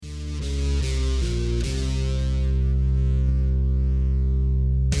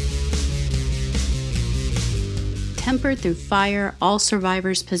Tempered through fire, all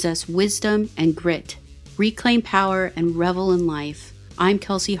survivors possess wisdom and grit. Reclaim power and revel in life. I'm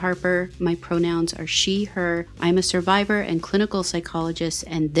Kelsey Harper. My pronouns are she, her. I'm a survivor and clinical psychologist,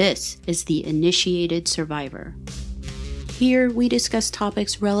 and this is the Initiated Survivor. Here, we discuss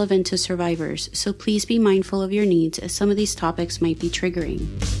topics relevant to survivors, so please be mindful of your needs as some of these topics might be triggering.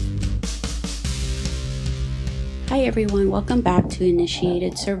 Hi everyone, welcome back to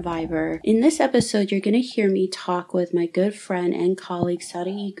Initiated Survivor. In this episode, you're going to hear me talk with my good friend and colleague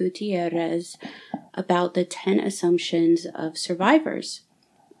Saraí Gutierrez about the 10 assumptions of survivors.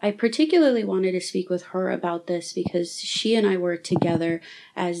 I particularly wanted to speak with her about this because she and I work together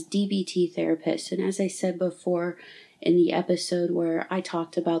as DBT therapists. And as I said before in the episode where I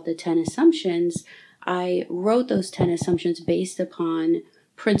talked about the 10 assumptions, I wrote those 10 assumptions based upon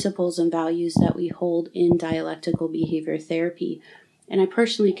principles and values that we hold in dialectical behavior therapy. And I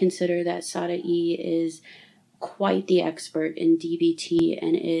personally consider that Saraí is quite the expert in DBT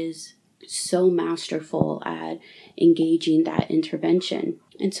and is so masterful at engaging that intervention.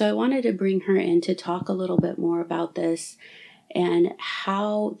 And so I wanted to bring her in to talk a little bit more about this and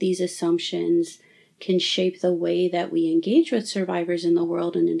how these assumptions can shape the way that we engage with survivors in the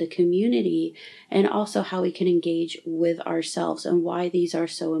world and in the community, and also how we can engage with ourselves and why these are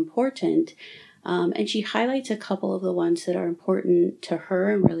so important. And she highlights a couple of the ones that are important to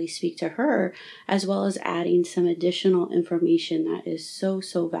her and really speak to her, as well as adding some additional information that is so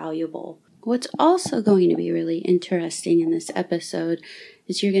valuable. What's also going to be really interesting in this episode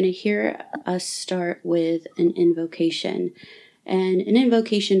is you're going to hear us start with an invocation. And an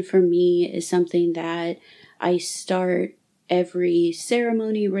invocation for me is something that I start every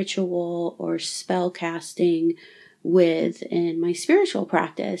ceremony, ritual, or spell casting with in my spiritual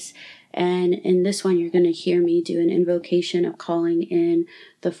practice. And in this one, you're going to hear me do an invocation of calling in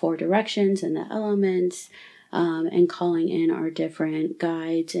the 4 directions and the elements, and calling in our different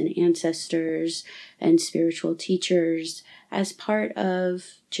guides and ancestors and spiritual teachers as part of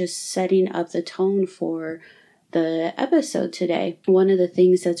just setting up the tone for the episode today. One of the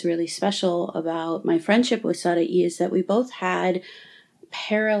things that's really special about my friendship with Saraí is that we both had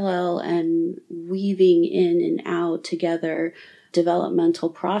parallel and weaving in and out together developmental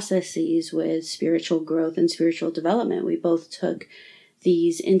processes with spiritual growth and spiritual development. We both took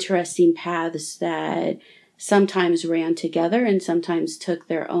these interesting paths that sometimes ran together and sometimes took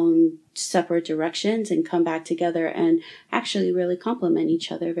their own separate directions and come back together and actually really complement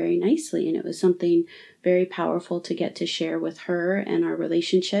each other very nicely. And it was something very powerful to get to share with her and our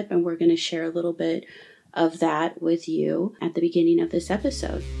relationship. And we're going to share a little bit of that with you at the beginning of this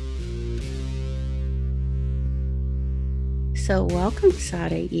episode. So welcome,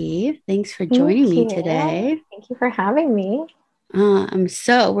 Saraí. Thanks for joining me today. Thank you for having me.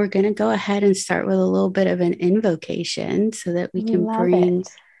 So we're going to go ahead and start with a little bit of an invocation so that we can bring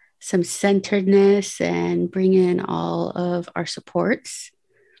some centeredness and bring in all of our supports.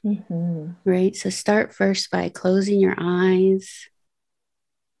 Mm-hmm. Right. So start first by closing your eyes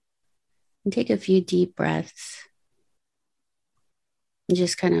and take a few deep breaths and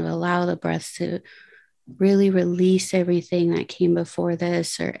just kind of allow the breaths to really release everything that came before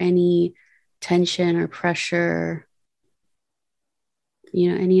this or any tension or pressure.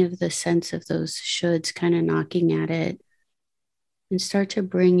 Any of the sense of those shoulds kind of knocking at it, and start to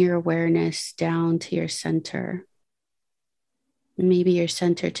bring your awareness down to your center. Maybe your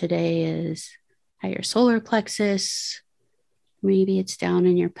center today is at your solar plexus. Maybe it's down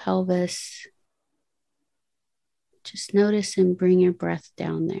in your pelvis. Just notice and bring your breath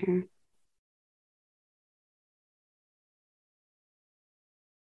down there.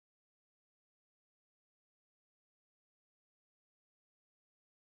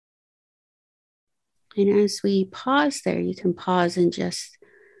 And as we pause there, you can pause and just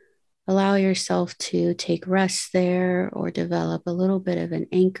allow yourself to take rest there or develop a little bit of an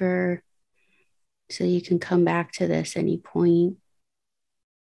anchor so you can come back to this any point.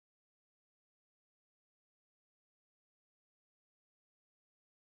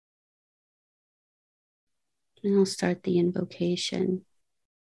 And I'll start the invocation.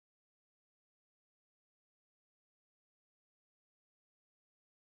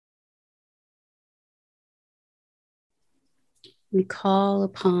 We call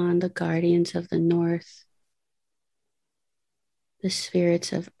upon the guardians of the north, the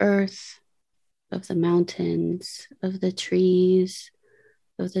spirits of earth, of the mountains, of the trees,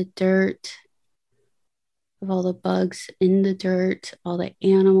 of the dirt, of all the bugs in the dirt, all the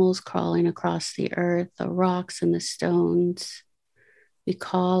animals crawling across the earth, the rocks and the stones. We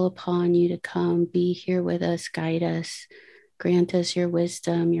call upon you to come, be here with us, guide us, grant us your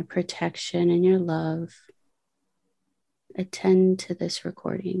wisdom, your protection, and your love. attend to this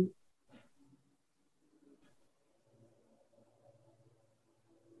recording.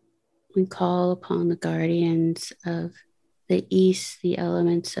 We call upon the guardians of the east, the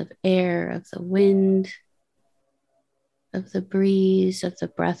elements of air, of the wind, of the breeze, of the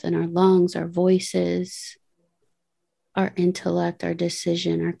breath in our lungs, our voices, our intellect, our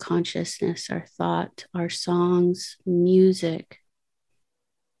decision, our consciousness, our thought, our songs, music.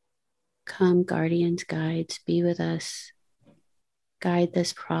 Come, guardians, guides, be with us. Guide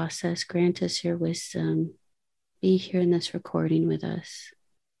this process. Grant us your wisdom. Be here in this recording with us.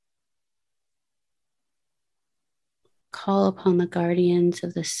 Call upon the guardians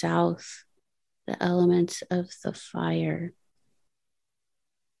of the south, the elements of the fire.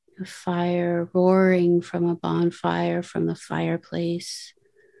 A fire roaring from a bonfire from the fireplace.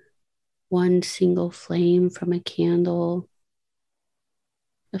 One single flame from a candle.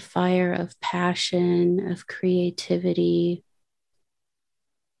 A fire of passion, of creativity,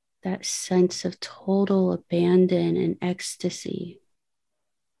 that sense of total abandon and ecstasy.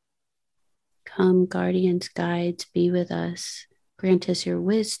 Come, guardians, guides, be with us. Grant us your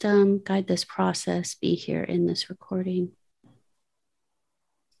wisdom. Guide this process. Be here in this recording.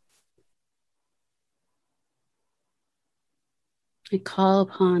 I call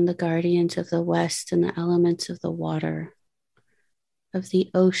upon the guardians of the west and the elements of the water, of the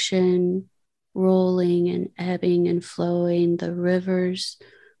ocean rolling and ebbing and flowing, the rivers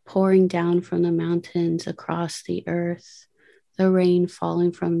pouring down from the mountains across the earth, the rain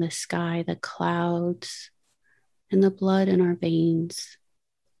falling from the sky, the clouds, and the blood in our veins.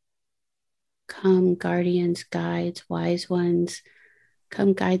 Come, guardians, guides, wise ones,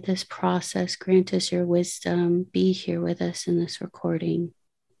 come guide this process. Grant us your wisdom. Be here with us in this recording.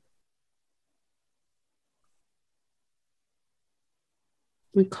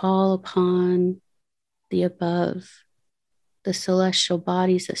 We call upon the above, the celestial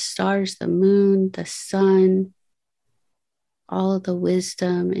bodies, the stars, the moon, the sun, all of the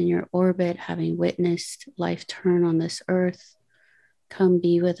wisdom in your orbit, having witnessed life turn on this earth. Come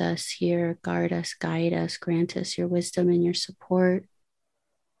be with us here, guard us, guide us, grant us your wisdom and your support.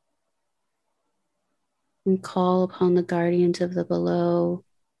 And call upon the guardians of the below,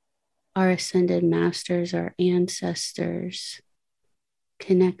 our ascended masters, our ancestors.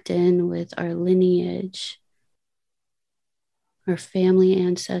 Connect in with our lineage, our family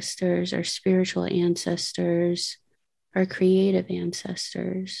ancestors, our spiritual ancestors, our creative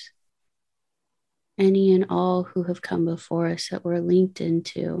ancestors, any and all who have come before us that we're linked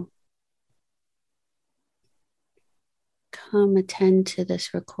into. Come attend to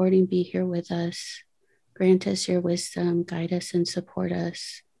this recording, be here with us. Grant us your wisdom, guide us and support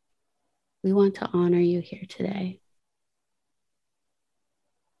us. We want to honor you here today.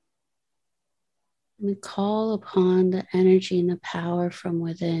 We call upon the energy and the power from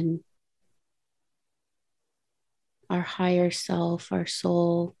within, our higher self, our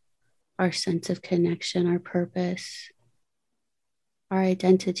soul, our sense of connection, our purpose, our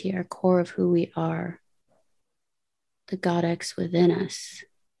identity, our core of who we are, the Godex within us,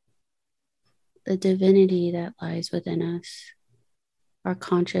 the divinity that lies within us, our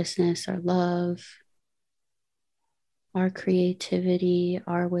consciousness, our love, our creativity,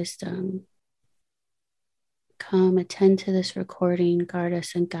 our wisdom. Come attend to this recording, guard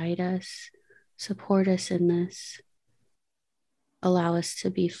us and guide us, support us in this. Allow us to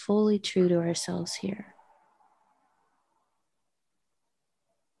be fully true to ourselves here.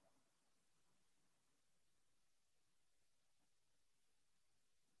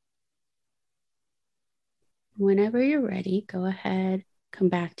 Whenever you're ready, go ahead, come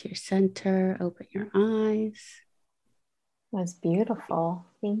back to your center, open your eyes. That's beautiful.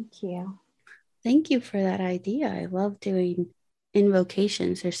 Thank you. Thank you for that idea. I love doing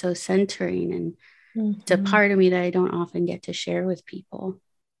invocations. They're so centering, and it's a part of me that I don't often get to share with people.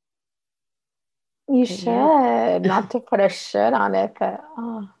 You should, not to put a should on it, but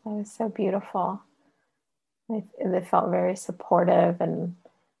oh, that was so beautiful. It felt very supportive, and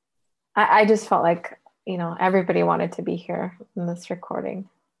I just felt like, everybody wanted to be here in this recording.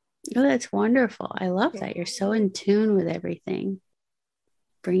 Oh, that's wonderful. I love that. You're so in tune with everything,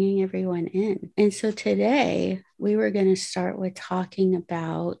 bringing everyone in. And so today we were going to start with talking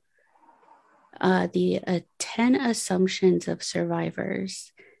about the 10 assumptions of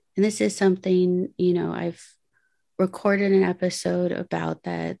survivors. And this is something, I've recorded an episode about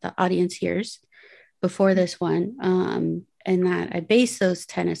that the audience hears before this one. And that I base those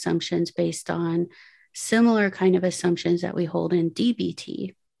 10 assumptions based on similar kind of assumptions that we hold in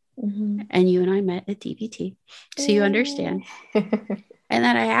DBT. Mm-hmm. And you and I met at DBT, so you understand. And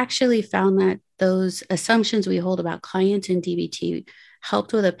that I actually found that those assumptions we hold about clients in DBT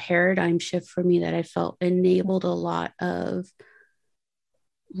helped with a paradigm shift for me that I felt enabled a lot of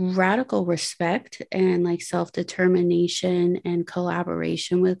radical respect and like self-determination and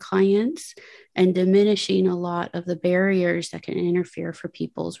collaboration with clients, and diminishing a lot of the barriers that can interfere for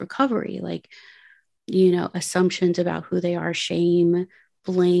people's recovery, like assumptions about who they are, shame,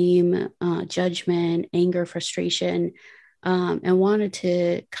 blame, judgment, anger, frustration, and wanted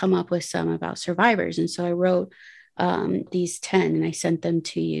to come up with some about survivors. And so I wrote these 10 and I sent them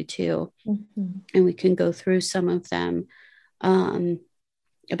to you too. Mm-hmm. And we can go through some of them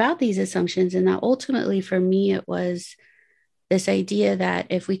about these assumptions. And that ultimately for me, it was this idea that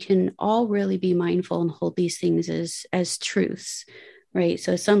if we can all really be mindful and hold these things as truths, right?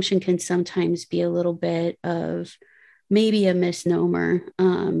 So assumption can sometimes be a little bit of maybe a misnomer,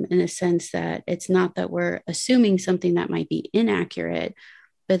 in the sense that it's not that we're assuming something that might be inaccurate,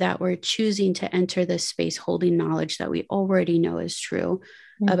 but that we're choosing to enter this space holding knowledge that we already know is true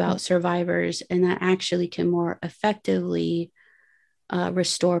about survivors, and that actually can more effectively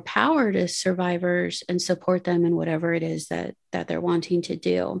restore power to survivors and support them in whatever it is that they're wanting to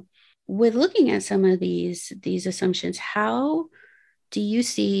do. With looking at some of these assumptions, how do you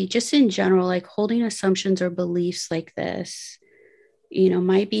see, just in general, like holding assumptions or beliefs like this,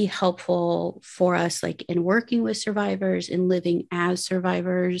 might be helpful for us, like in working with survivors and living as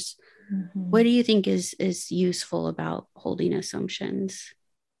survivors? What do you think is useful about holding assumptions?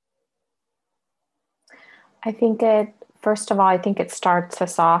 I think first of all, I think it starts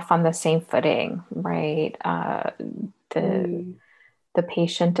us off on the same footing, right? The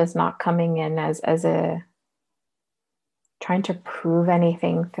patient is not coming in as a trying to prove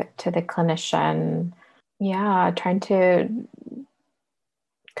anything to the clinician. Yeah, trying to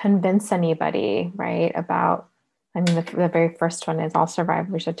convince anybody, right? The very first one is all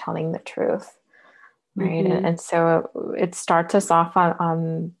survivors are telling the truth, right? And so it starts us off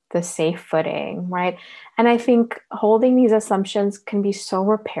on the safe footing, right? And I think holding these assumptions can be so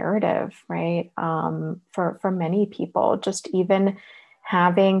reparative, right? For many people, just even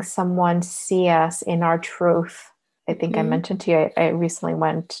having someone see us in our truth. I think I mentioned to you, I recently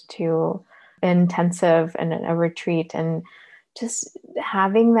went to intensive and a retreat, and just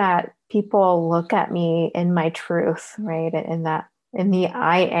having that people look at me in my truth, right? In the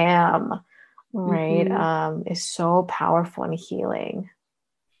I am, right, is so powerful and healing.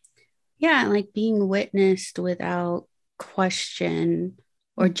 Yeah, like being witnessed without question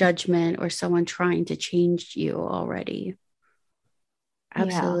or judgment or someone trying to change you already.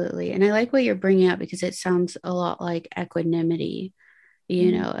 Absolutely. Yeah. And I like what you're bringing up because it sounds a lot like equanimity,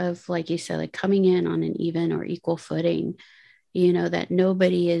 of, like you said, like coming in on an even or equal footing, that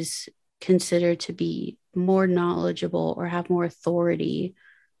nobody is considered to be more knowledgeable or have more authority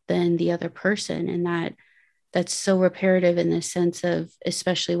than the other person. And that's so reparative in the sense of,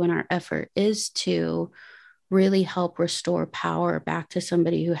 especially when our effort is to really help restore power back to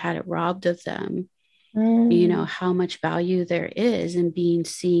somebody who had it robbed of them, how much value there is in being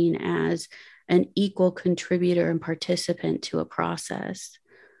seen as an equal contributor and participant to a process.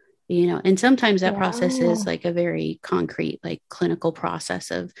 And sometimes that process is like a very concrete, like clinical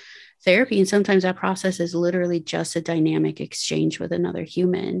process of therapy. And sometimes that process is literally just a dynamic exchange with another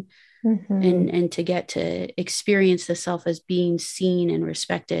human. And to get to experience the self as being seen and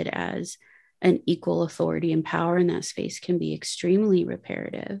respected as an equal authority and power in that space can be extremely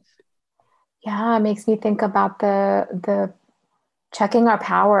reparative. Yeah, it makes me think about the checking our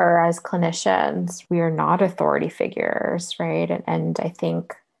power as clinicians. We are not authority figures, right? And I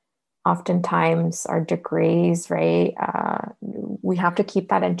think oftentimes our degrees, right, we have to keep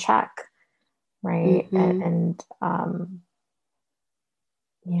that in check, right? And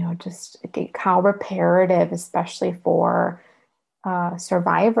just how reparative, especially for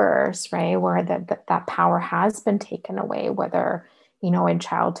survivors, right, where that power has been taken away, whether in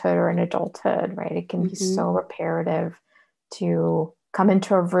childhood or in adulthood, right? It can be so reparative to come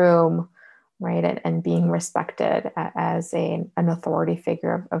into a room, right, and being respected as an authority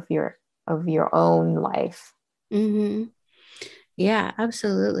figure of your own life. Yeah,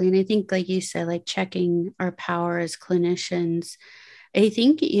 absolutely. And I think, like you said, like checking our power as clinicians, I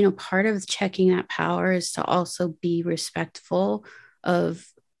think, part of checking that power is to also be respectful of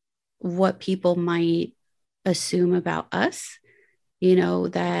what people might assume about us,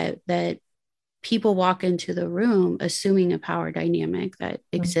 that people walk into the room assuming a power dynamic that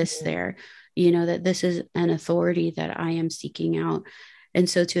exists there, that this is an authority that I am seeking out. And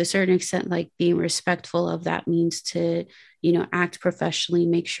so to a certain extent, like being respectful of that means to, act professionally,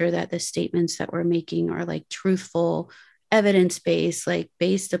 make sure that the statements that we're making are like truthful evidence-based, like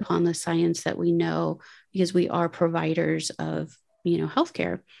based upon the science that we know, because we are providers of,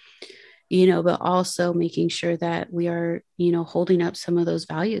 healthcare, but also making sure that we are, holding up some of those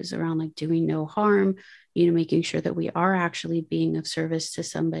values around like doing no harm, making sure that we are actually being of service to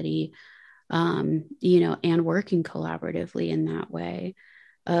somebody, and working collaboratively in that way,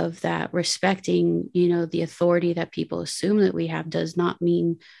 of that respecting, the authority that people assume that we have does not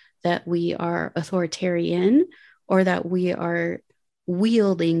mean that we are authoritarian or that we are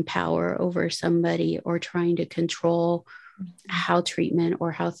wielding power over somebody or trying to control how treatment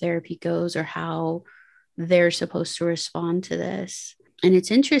or how therapy goes or how they're supposed to respond to this. And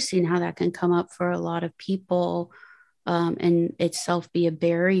it's interesting how that can come up for a lot of people, and itself be a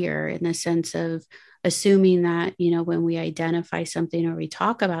barrier in the sense of assuming that, when we identify something or we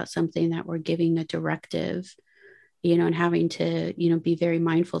talk about something, that we're giving a directive, and having to, be very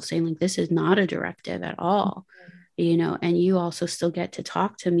mindful of saying, like, this is not a directive at all, and you also still get to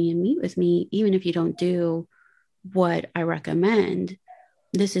talk to me and meet with me, even if you don't do what I recommend.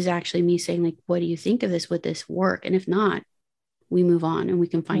 This is actually me saying, like, what do you think of this? Would this work? And if not, we move on and we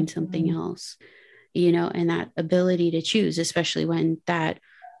can find something else, and that ability to choose, especially when that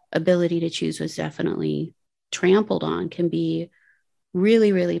ability to choose was definitely trampled on, can be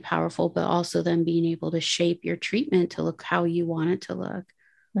really, really powerful, but also then being able to shape your treatment to look how you want it to look,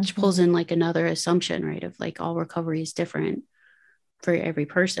 which pulls in like another assumption, right? Of like all recovery is different for every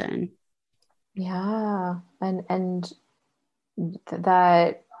person. Yeah. And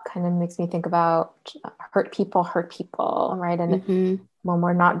that kind of makes me think about hurt people, right? And when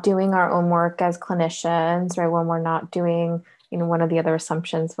we're not doing our own work as clinicians, right? When we're not doing, one of the other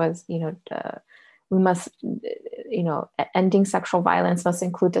assumptions was, we must, ending sexual violence must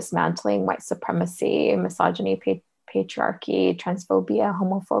include dismantling white supremacy, misogyny, patriarchy, transphobia,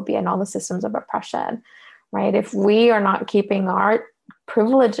 homophobia, and all the systems of oppression, right? If we are not keeping our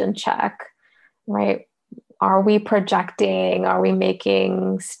privilege in check, right? Are we projecting? Are we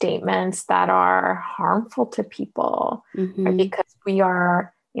making statements that are harmful to people? Right? Because we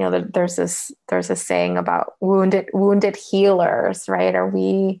are, there's a saying about wounded healers, right? Are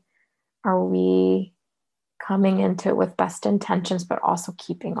we coming into it with best intentions, but also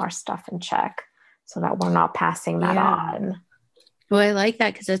keeping our stuff in check so that we're not passing that on? Well, I like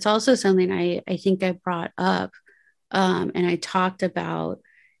that because it's also something I think I brought up, and I talked about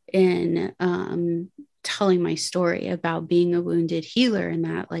in telling my story about being a wounded healer, and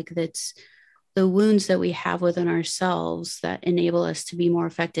that like that's the wounds that we have within ourselves that enable us to be more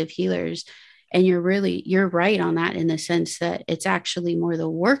effective healers. And you're right on that, in the sense that it's actually more the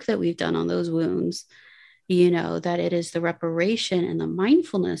work that we've done on those wounds, that it is the reparation and the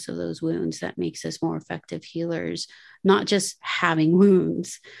mindfulness of those wounds that makes us more effective healers, not just having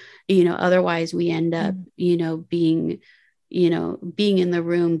wounds. Otherwise we end up, being in the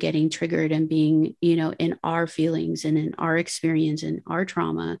room, getting triggered and being, in our feelings and in our experience and our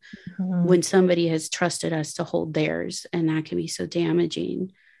trauma, when somebody has trusted us to hold theirs. And that can be so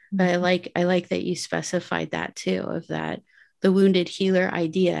damaging. But I like that you specified that too, of that the wounded healer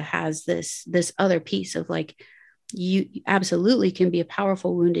idea has this other piece of like, you absolutely can be a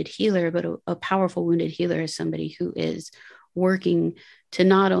powerful wounded healer, but a powerful wounded healer is somebody who is working to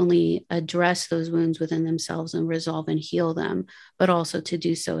not only address those wounds within themselves and resolve and heal them, but also to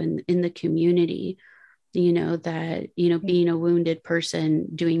do so in the community. That being a wounded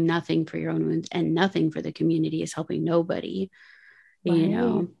person doing nothing for your own wounds and nothing for the community is helping nobody.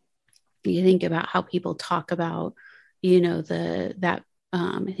 Right. You think about how people talk about, that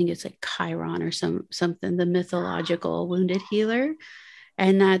I think it's like Chiron or something, the mythological wounded healer,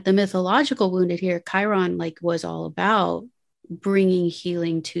 and that the mythological wounded healer Chiron like was all about bringing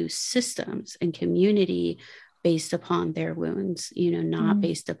healing to systems and community based upon their wounds, not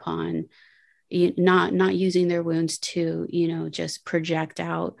based upon, not using their wounds to, just project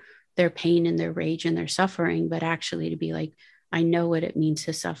out their pain and their rage and their suffering, but actually to be like, I know what it means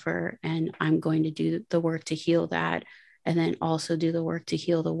to suffer, and I'm going to do the work to heal that. And then also do the work to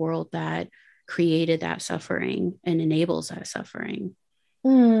heal the world that created that suffering and enables that suffering. It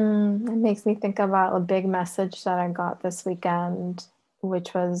makes me think about a big message that I got this weekend,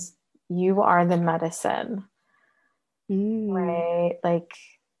 which was, you are the medicine, right? Like,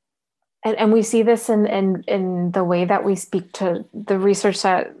 and we see this in the way that we speak to the research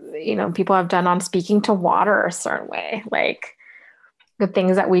that, people have done on speaking to water a certain way, like the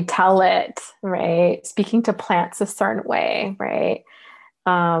things that we tell it, right? Speaking to plants a certain way, right?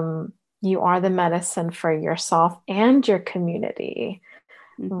 You are the medicine for yourself and your community,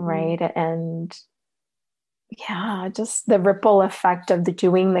 right? And yeah, just the ripple effect of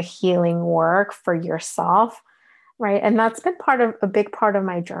doing the healing work for yourself Right. And that's been part of a big part of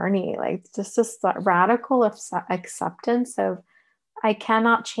my journey, like just this radical acceptance of I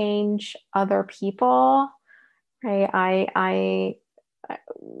cannot change other people. Right. I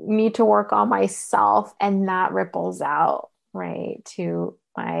need to work on myself, and that ripples out, right, to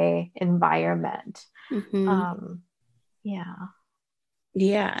my environment. Mm-hmm. Um, yeah.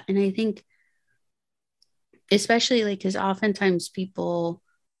 Yeah. And I think, especially like, because oftentimes people,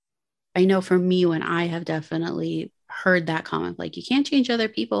 I know for me, when I have definitely heard that comment, like, you can't change other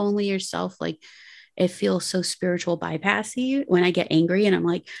people, only yourself. Like, it feels so spiritual bypassy when I get angry and I'm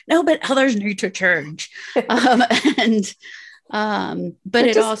like, no, but others need to change. Um, and, but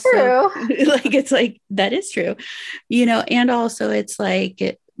Which it is also, true. like, it's like, that is true, and also it's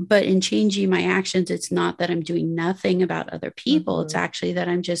like, but in changing my actions, it's not that I'm doing nothing about other people. It's Mhm. actually that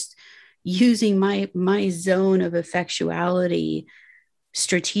I'm just using my zone of effectuality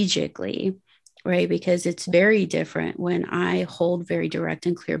strategically, right? Because it's very different when I hold very direct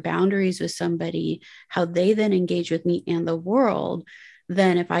and clear boundaries with somebody, how they then engage with me and the world,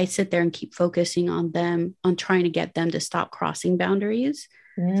 than if I sit there and keep focusing on them, on trying to get them to stop crossing boundaries.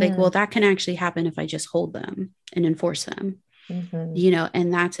 It's like, well, Mm. that can actually happen if I just hold them and enforce them, Mhm.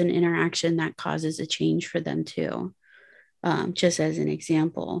 and that's an interaction that causes a change for them too. Just as an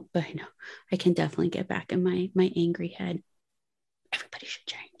example, but I know I can definitely get back in my angry head. Everybody should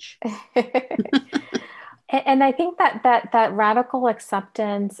change. And I think that radical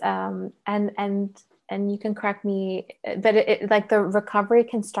acceptance, and you can correct me, but like the recovery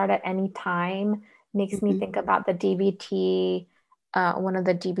can start at any time. Makes me Mm-hmm. think about the DBT, one of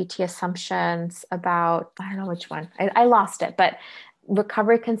the DBT assumptions about, I don't know which one. I lost it, but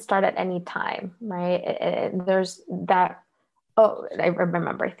recovery can start at any time, right? There's that. Oh, I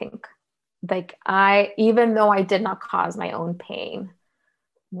remember. I think like even though I did not cause my own pain,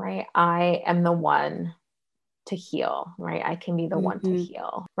 right? I am the one to heal, right? I can be the one to Mm-hmm.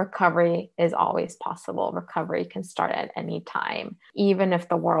 heal. Recovery is always possible. Recovery can start at any time, even if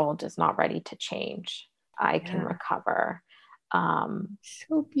the world is not ready to change. I can Yeah. recover. Um,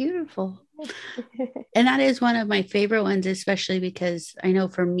 So beautiful. And that is one of my favorite ones, especially because I know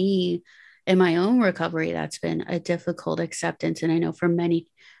for me in my own recovery, that's been a difficult acceptance. And I know for many,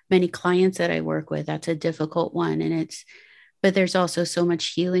 many clients that I work with, that's a difficult one. But there's also so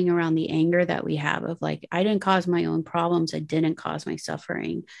much healing around the anger that we have of like, I didn't cause my own problems. I didn't cause my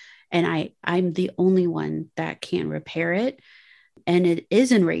suffering. And I'm the only one that can repair it. And it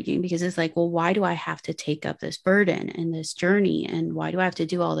is enraging because it's like, well, why do I have to take up this burden and this journey? And why do I have to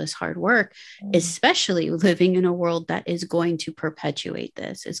do all this hard work, especially living in a world that is going to perpetuate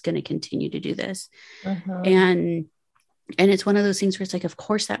this, is going to continue to do this? mhm. And it's one of those things where it's like, of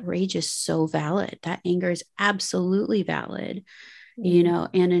course, that rage is so valid. That anger is absolutely valid,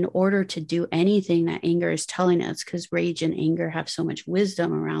 and in order to do anything that anger is telling us, because rage and anger have so much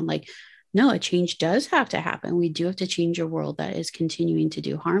wisdom around, like, no, a change does have to happen. We do have to change a world that is continuing to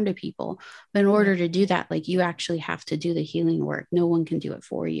do harm to people. But in order to do that, like, you actually have to do the healing work. No one can do it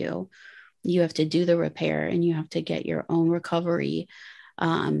for you. You have to do the repair, and you have to get your own recovery,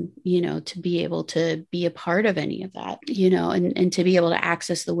 to be able to be a part of any of that, and to be able to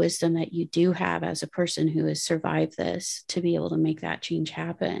access the wisdom that you do have as a person who has survived this, to be able to make that change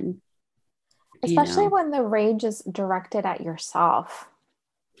happen, you Especially know? when the rage is directed at yourself.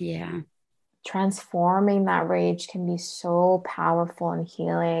 Yeah. Transforming that rage can be so powerful and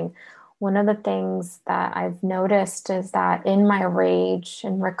healing. One of the things that I've noticed is that in my rage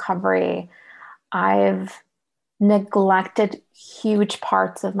and recovery, I've neglected huge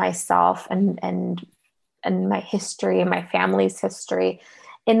parts of myself and my history and my family's history.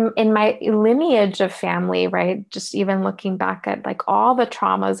 In my lineage of family, right? Just even looking back at like all the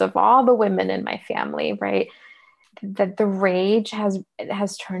traumas of all the women in my family, right? That the rage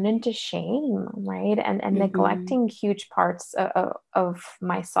has turned into shame, right? And Mm-hmm. neglecting huge parts of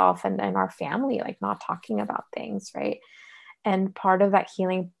myself and our family, like not talking about things, right? And part of that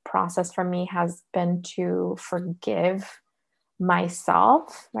healing process for me has been to forgive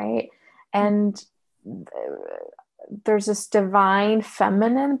myself, right? And there's this divine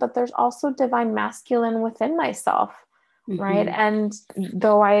feminine, but there's also divine masculine within myself, right? Mm-hmm. And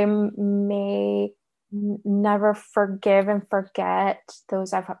though I may never forgive and forget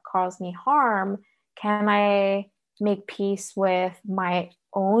those that have caused me harm, can I make peace with my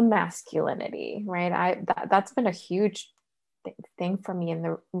own masculinity, right? That's been a huge thing for me in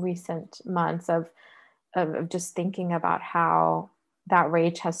the recent months of just thinking about how that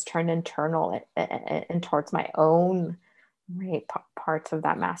rage has turned internal and towards my own, right, parts of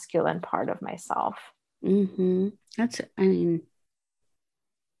that masculine part of myself. Mm-hmm. I mean,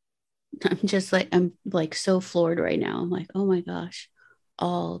 I'm like so floored right now. I'm like, oh my gosh,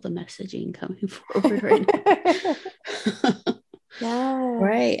 all the messaging coming forward right now. Yeah.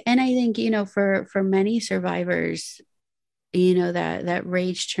 Right. And I think, for many survivors, that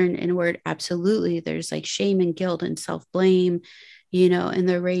rage turned inward, absolutely. There's like shame and guilt and self-blame, and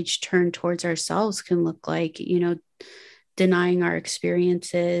the rage turned towards ourselves can look like, denying our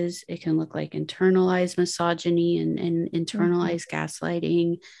experiences. It can look like internalized misogyny and Mhm. internalized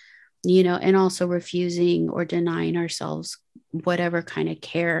gaslighting, and also refusing or denying ourselves whatever kind of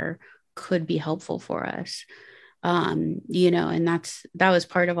care could be helpful for us. And that was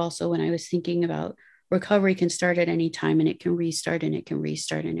part of also when I was thinking about recovery can start at any time and it can restart and it can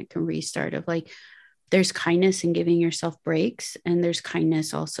restart and it can restart of like there's kindness in giving yourself breaks, and there's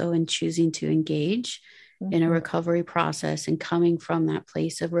kindness also in choosing to engage in a Mhm. recovery process and coming from that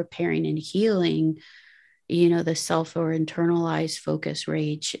place of repairing and healing, the self or internalized focus,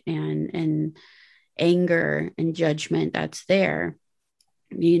 rage and anger and judgment that's there,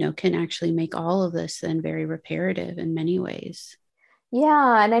 can actually make all of this then very reparative in many ways.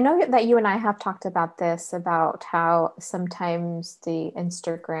 Yeah, and I know that you and I have talked about this, about how sometimes the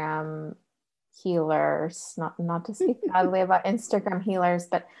Instagram healers, not to speak badly about Instagram healers,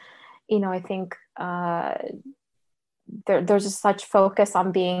 but I think there's just such focus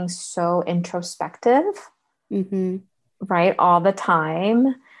on being so introspective, Mm-hmm. right, all the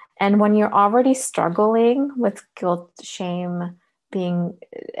time. And when you're already struggling with guilt, shame, being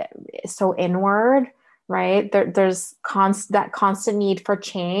so inward, right? There's that constant need for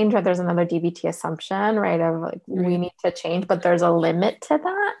change, or there's another DBT assumption, right? Of like, we Right. need to change, but there's a limit to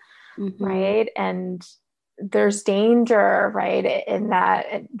that, Mm-hmm. right? And there's danger, right, in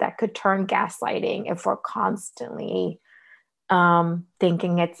that could turn gaslighting if we're constantly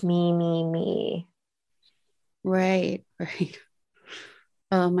thinking it's me, me, me. Right. Right.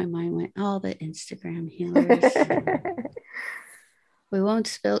 Oh, my mind went all the Instagram healers. We won't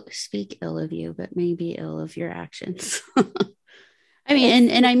speak ill of you, but maybe ill of your actions. I mean,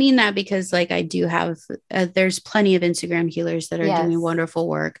 It's and I mean that because like I do have, there's plenty of Instagram healers that are doing yes, wonderful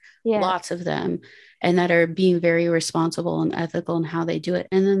work, yes. lots of them, and that are being very responsible and ethical in how they do it.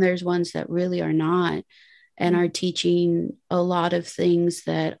 And then there's ones that really are not and are teaching a lot of things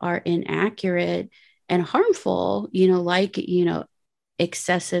that are inaccurate and harmful, like,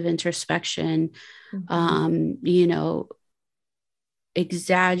 excessive introspection, Mhm. um, you know,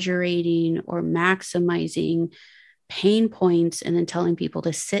 exaggerating or maximizing pain points and then telling people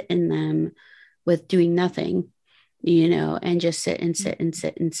to sit in them with doing nothing, and just sit and sit and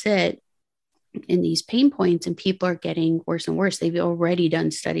sit and sit in these pain points. And people are getting worse and worse. They've already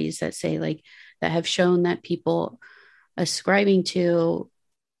done studies that say, like, that have shown that people ascribing to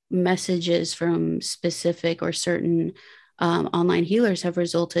messages from specific or certain online healers have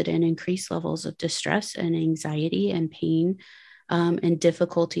resulted in increased levels of distress and anxiety and pain, and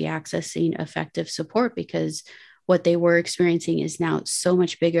difficulty accessing effective support because what they were experiencing is now so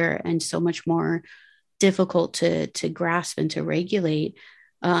much bigger and so much more difficult to grasp and to regulate.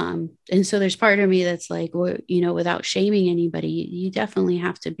 And so there's part of me that's like, well, without shaming anybody, you definitely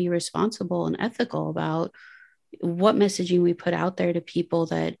have to be responsible and ethical about what messaging we put out there to people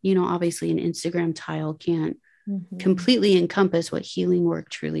that, obviously an Instagram tile can't Mhm. completely encompass what healing work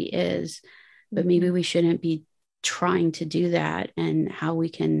truly is. But maybe Mhm. we shouldn't be trying to do that, and how we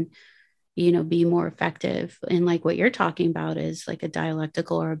can, be more effective. And like what you're talking about is like a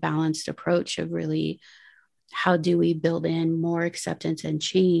dialectical or a balanced approach of really how do we build in more acceptance and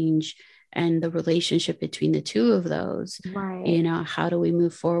change and the relationship between the two of those. Right. How do we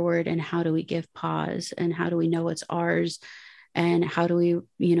move forward, and how do we give pause, and how do we know what's ours, and how do we,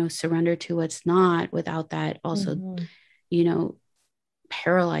 surrender to what's not without that also, Mhm. you know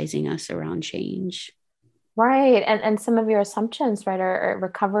paralyzing us around change. Right. And some of your assumptions, right, are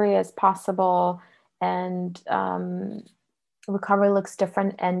recovery is possible, and recovery looks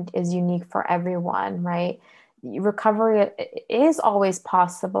different and is unique for everyone, right? Recovery is always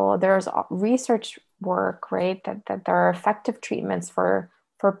possible. There's research work, right, that there are effective treatments for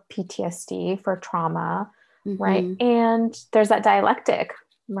PTSD, for trauma, right? Mm-hmm. And there's that dialectic,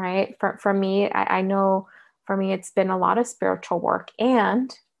 right? For me, I know for me, it's been a lot of spiritual work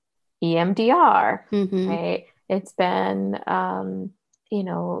and EMDR, Mm-hmm. right? It's been, you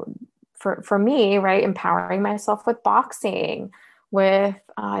know, for me, right, empowering myself with boxing, with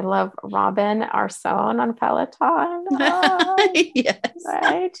I love Robin Arson on Peloton. Oh, Yes.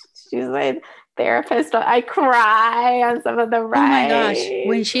 right. She's my therapist. I cry on some of the Oh my gosh.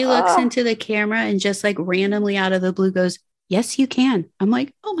 When rides. she looks Oh. into the camera and just like randomly out of the blue goes, "Yes, you can." I'm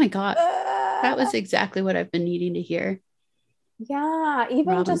like, oh my God, that was exactly what I've been needing to hear. Yeah,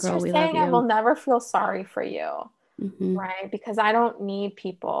 even Robin just girl, her we love saying, I will you. never feel sorry for you, Hmm. right? Because I don't need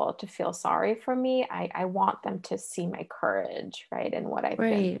people to feel sorry for me. I want them to see my courage, right? And what I've been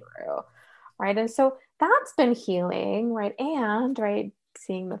Right. through, right? And so that's been healing, right? And, right,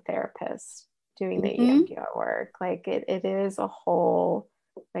 seeing the therapist, doing the Hmm. EMDR work, like it is a whole,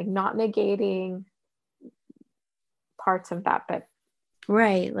 like not negating parts of that, but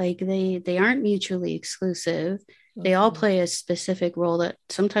Right. Like they aren't mutually exclusive. They all mhm. play a specific role that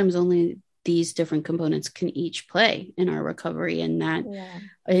sometimes only these different components can each play in our recovery. And that, Yeah,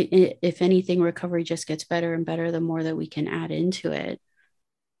 if anything, recovery just gets better and better the more that we can add into it.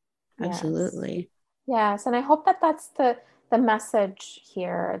 yes. Absolutely. Yes, and I hope that that's the message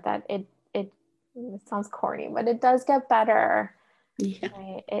here, that it sounds corny, but it does get better, Yeah.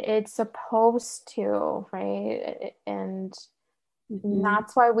 right? It's supposed to, right? And Hmm.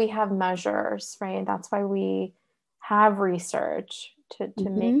 that's why we have measures, right? That's why we have research to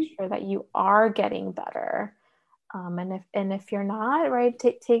make Hmm. sure that you are getting better. And if you're not, right,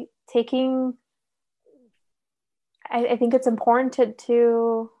 taking, I think it's important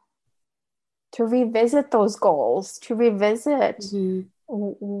to revisit those goals, to revisit Hmm.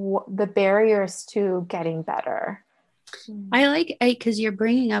 the barriers to getting better. Mm. I like because you're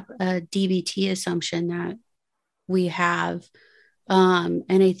bringing up a DBT assumption that we have. And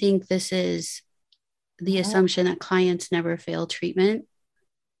I think this is the Yeah, assumption that clients never fail treatment.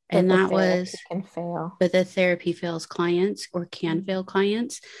 but And the that therapy was, can fail. but the therapy fails clients or can Mm. fail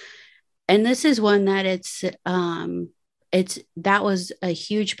clients. And this is one that it's that was a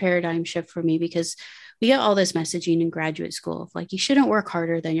huge paradigm shift for me because we get all this messaging in graduate school of like you shouldn't work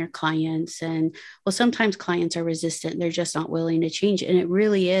harder than your clients. And well, sometimes clients are resistant, they're just not willing to change. And it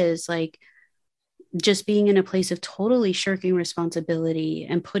really is like just being in a place of totally shirking responsibility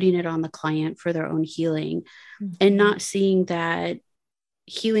and putting it on the client for their own healing and Mhm. not seeing that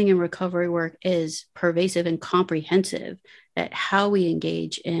healing and recovery work is pervasive and comprehensive, that how we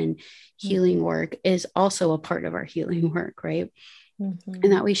engage in healing Mhm. work is also a part of our healing work, right? And Mhm.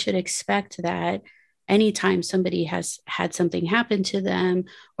 that we should expect that anytime somebody has had something happen to them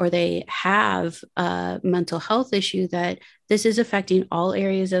or they have a mental health issue, that this is affecting all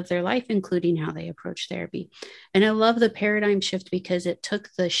areas of their life, including how they approach therapy. And I love the paradigm shift because it took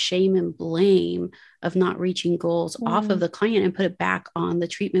the shame and blame of not reaching goals off of Mm. the client and put it back on the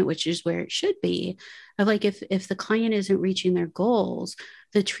treatment, which is where it should be. Of like if the client isn't reaching their goals,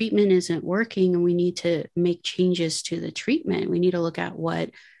 the treatment isn't working and we need to make changes to the treatment. We need to look at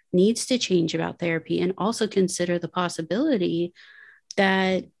what needs to change about therapy and also consider the possibility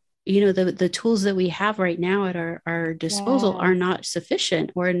that the tools that we have right now at our disposal are Yes. not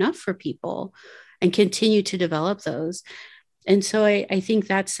sufficient or enough for people and continue to develop those. And so I think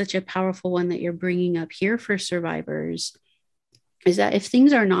that's such a powerful one that you're bringing up here for survivors, is that if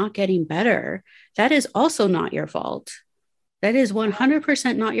things are not getting better, that is also not your fault. That is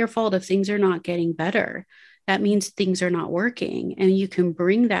 100% not your fault if things are not getting better. That means things are not working. And you can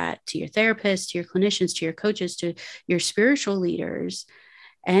bring that to your therapist, to your clinicians, to your coaches, to your spiritual leaders.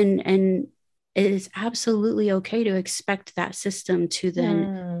 And it is absolutely okay to expect that system to then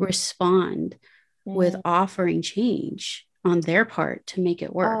Mm. respond with Mm. offering change on their part to make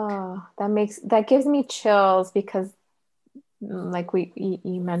it work. Oh, that gives me chills because, like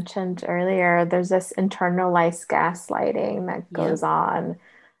you mentioned earlier, there's this internalized gaslighting that goes Yep. on,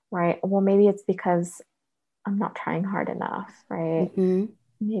 right? Well, maybe it's because I'm not trying hard enough, right? Mm-hmm.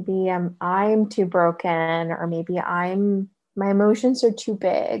 Maybe I'm too broken, or maybe I'm my emotions are too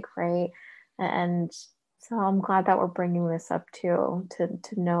big, right? And so I'm glad that we're bringing this up too, to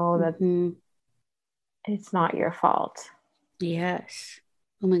know that Mm-hmm. it's not your fault. Yes.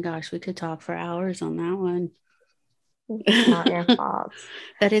 Oh my gosh, we could talk for hours on that one. It's not your fault.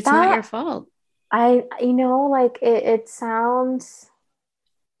 That it's not your That fault. like it sounds,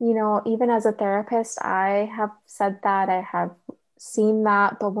 even as a therapist, I have said that, I have seen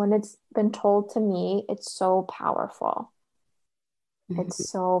that, but when it's been told to me, it's so powerful. It's Mm-hmm.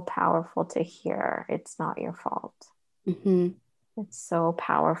 so powerful to hear it's not your fault. Mm-hmm. It's so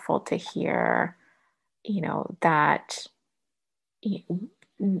powerful to hear, that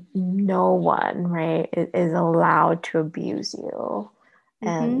no one, right, is allowed to abuse you. Mm-hmm.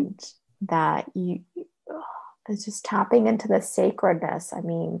 And that it's just tapping into the sacredness. I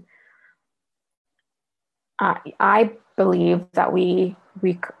mean, I believe that we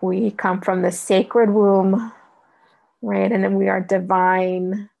come from the sacred womb, right? And then we are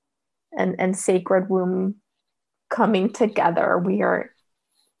divine and sacred womb coming together. We are,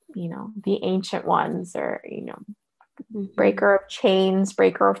 the ancient ones, or, Mm-hmm. breaker of chains,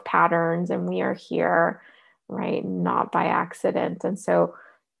 breaker of patterns, and we are here, right? Not by accident. And so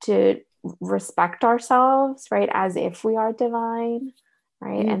to respect ourselves, right, as if we are divine,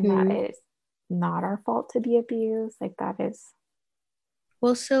 right? And that is not our fault to be abused. Like that is.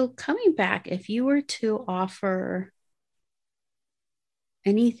 Well, so coming back, if you were to offer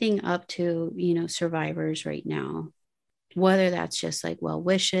anything up to, survivors right now, whether that's just like well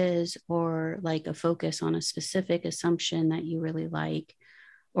wishes or like a focus on a specific assumption that you really like,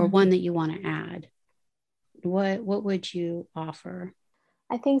 or one that you want to add, what would you offer?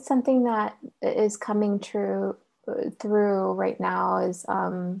 I think something that is coming true through right now is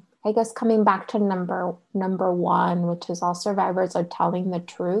I guess coming back to number one, which is all survivors are telling the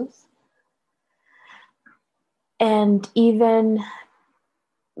truth. And even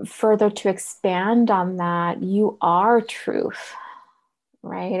further to expand on that, you are truth,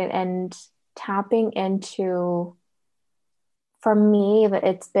 right? And tapping into, for me,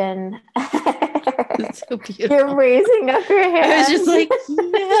 it's been It's so beautiful. You're raising up your hand. I was just like,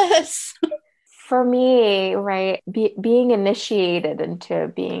 yes. For me, right, being initiated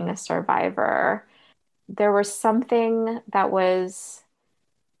into being a survivor, there was something that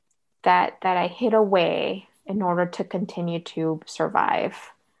I hid away in order to continue to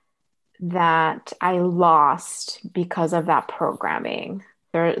survive, that I lost because of that programming.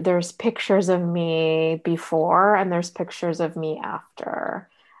 There's pictures of me before and there's pictures of me after.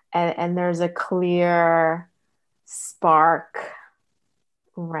 And there's a clear spark,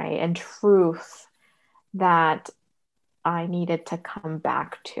 right, and truth that I needed to come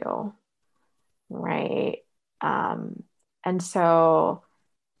back to, right? And so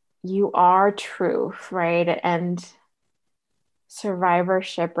you are truth, right? And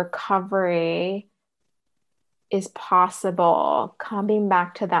survivorship, recovery is possible. Coming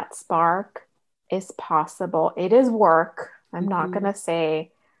back to that spark is possible. It is work. I'm not going to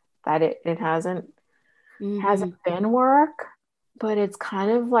say that it hasn't been work, but it's kind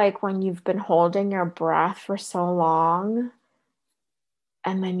of like when you've been holding your breath for so long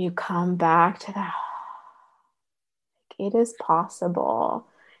and then you come back to that. It is possible.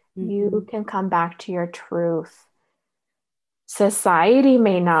 You can come back to your truth. Society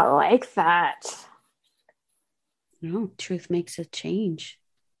may not like that. No, truth makes a change.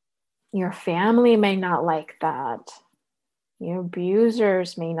 Your family may not like that. Your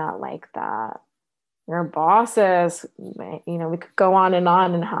abusers may not like that. Your bosses, we could go on and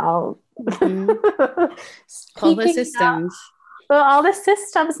how all the systems. All the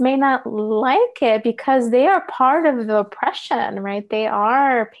systems may not like it because they are part of the oppression, right? They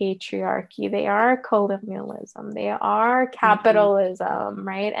are patriarchy, they are colonialism, they are capitalism,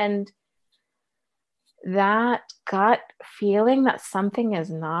 right? And that gut feeling that something is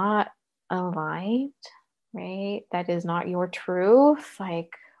not aligned, right? That is not your truth.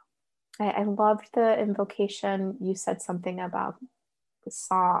 Like, I loved the invocation. You said something about the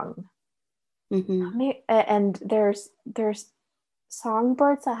song. And there's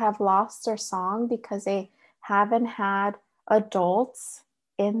songbirds that have lost their song because they haven't had adults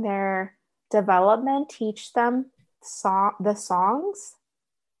in their development teach them the songs.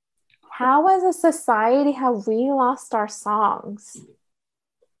 How as a society have we lost our songs?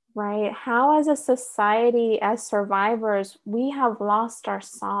 Right? How as a society, as survivors, we have lost our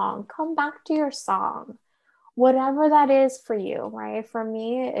song. Come back to your song. Whatever that is for you, right? For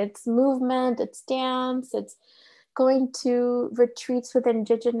me, it's movement, it's dance, it's going to retreats with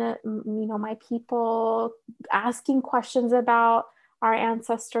indigenous, my people, asking questions about our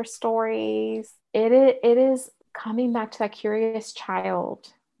ancestor stories. It is coming back to that curious child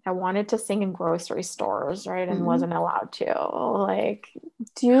that wanted to sing in grocery stores, right? And wasn't allowed to. Like,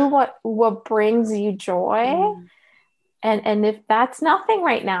 do what brings you joy. And if that's nothing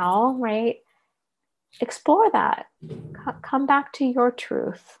right now, right? Explore that. Come back to your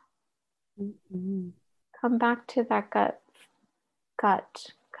truth. Come back to that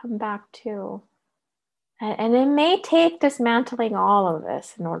gut. Come back to. And it may take dismantling all of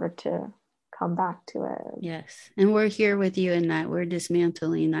this in order to come back to it. Yes. And we're here with you in that. We're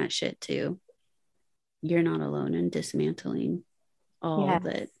dismantling that shit too. You're not alone in dismantling all of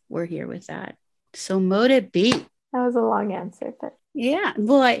it. We're here with that. So mote it be. That was a long answer, but yeah.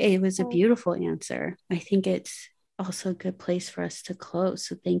 Well, it was a beautiful answer. I think it's also a good place for us to close.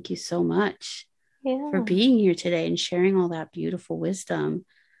 So thank you so much for being here today and sharing all that beautiful wisdom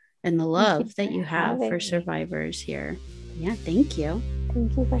and the love that you have for survivors here. Yeah, thank you.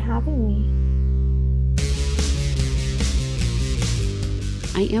 Thank you for having me.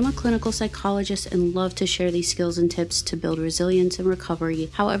 I am a clinical psychologist and love to share these skills and tips to build resilience and recovery.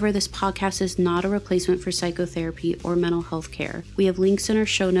 However, this podcast is not a replacement for psychotherapy or mental health care. We have links in our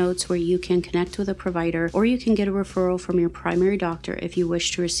show notes where you can connect with a provider, or you can get a referral from your primary doctor if you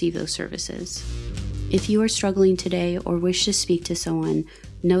wish to receive those services. If you are struggling today or wish to speak to someone,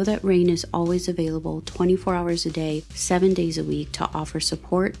 know that RAINN is always available 24 hours a day, 7 days a week to offer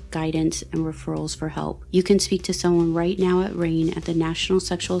support, guidance, and referrals for help. You can speak to someone right now at RAINN at the National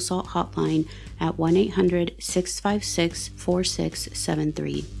Sexual Assault Hotline at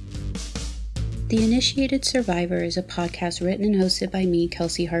 1-800-656-4673. The Initiated Survivor is a podcast written and hosted by me,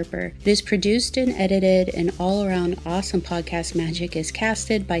 Kelsey Harper. It is produced and edited, and all-around awesome podcast magic is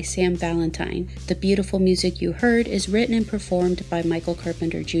casted by Sam Valentine. The beautiful music you heard is written and performed by Michael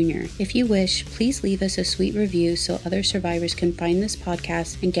Carpenter Jr. If you wish, please leave us a sweet review so other survivors can find this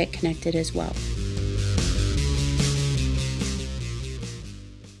podcast and get connected as well.